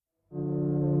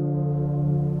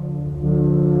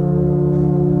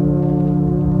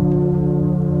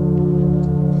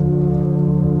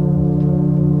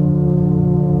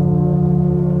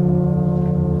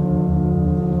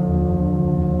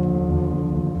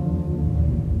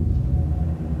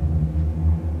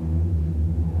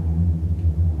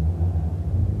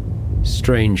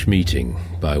Strange Meeting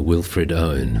by Wilfred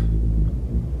Owen.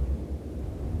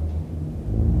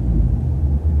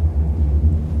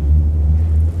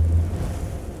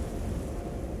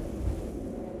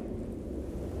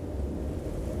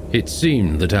 It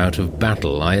seemed that out of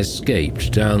battle I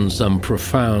escaped down some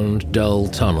profound, dull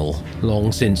tunnel,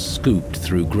 long since scooped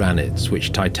through granites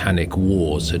which titanic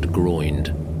wars had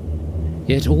groined.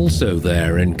 Yet also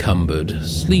there encumbered,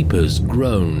 sleepers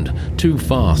groaned, too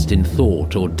fast in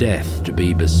thought or death to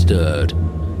be bestirred.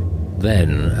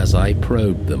 Then, as I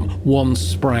probed them, one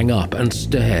sprang up and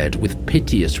stared with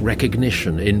piteous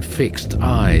recognition in fixed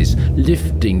eyes,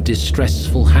 lifting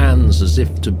distressful hands as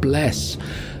if to bless.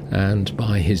 And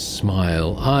by his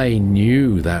smile I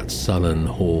knew that sullen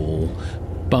hall.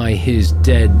 By his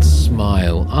dead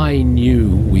smile I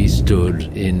knew we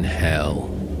stood in hell.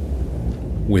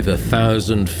 With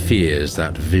 1,000 fears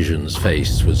that vision's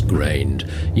face was grained,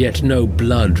 yet no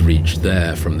blood reached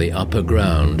there from the upper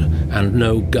ground, and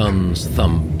no guns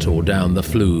thumped or down the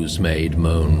flues made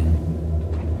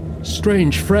moan.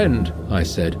 "Strange friend," I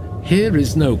said, "here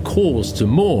is no cause to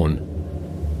mourn."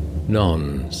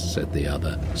 "None," said the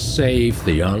other, "save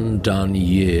the undone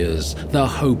years, the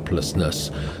hopelessness.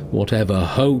 Whatever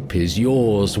hope is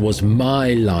yours was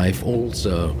my life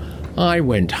also. I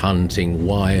went hunting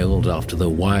wild after the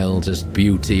wildest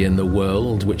beauty in the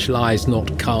world, which lies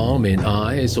not calm in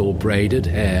eyes or braided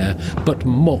hair, but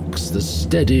mocks the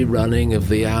steady running of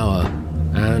the hour,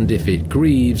 and if it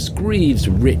grieves, grieves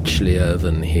richlier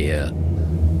than here.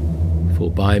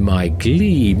 For by my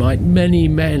glee might many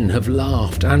men have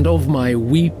laughed, and of my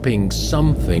weeping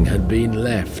something had been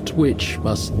left, which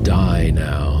must die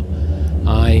now.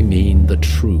 I mean the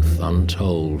truth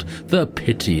untold, the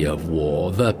pity of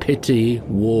war, the pity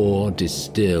war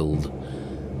distilled.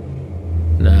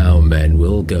 Now men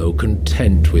will go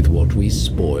content with what we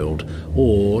spoiled,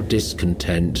 or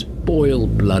discontent, boil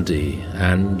bloody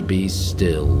and be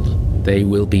stilled. They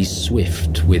will be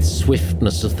swift with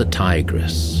swiftness of the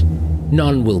tigress.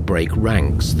 None will break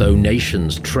ranks, though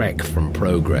nations trek from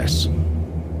progress.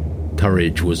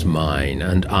 Courage was mine,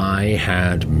 and I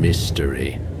had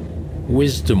mystery.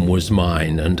 Wisdom was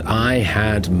mine, and I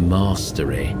had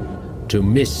mastery. To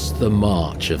miss the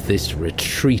march of this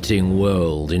retreating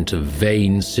world into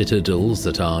vain citadels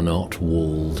that are not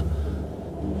walled.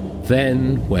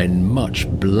 Then, when much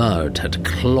blood had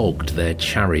clogged their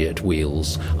chariot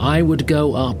wheels, I would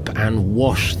go up and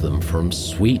wash them from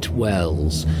sweet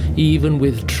wells, even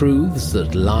with truths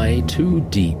that lie too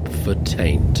deep for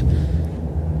taint.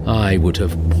 I would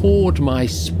have poured my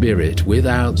spirit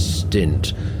without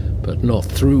stint, but not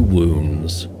through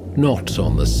wounds, not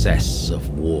on the cess of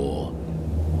war.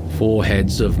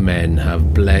 Foreheads of men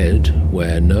have bled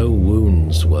where no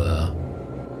wounds were.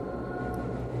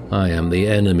 I am the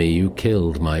enemy you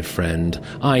killed, my friend.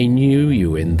 I knew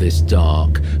you in this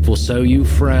dark, for so you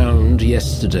frowned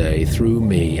yesterday through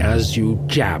me as you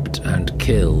jabbed and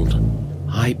killed.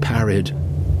 I parried,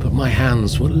 but my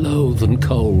hands were loath and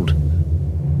cold.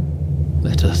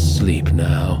 Let us sleep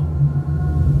now.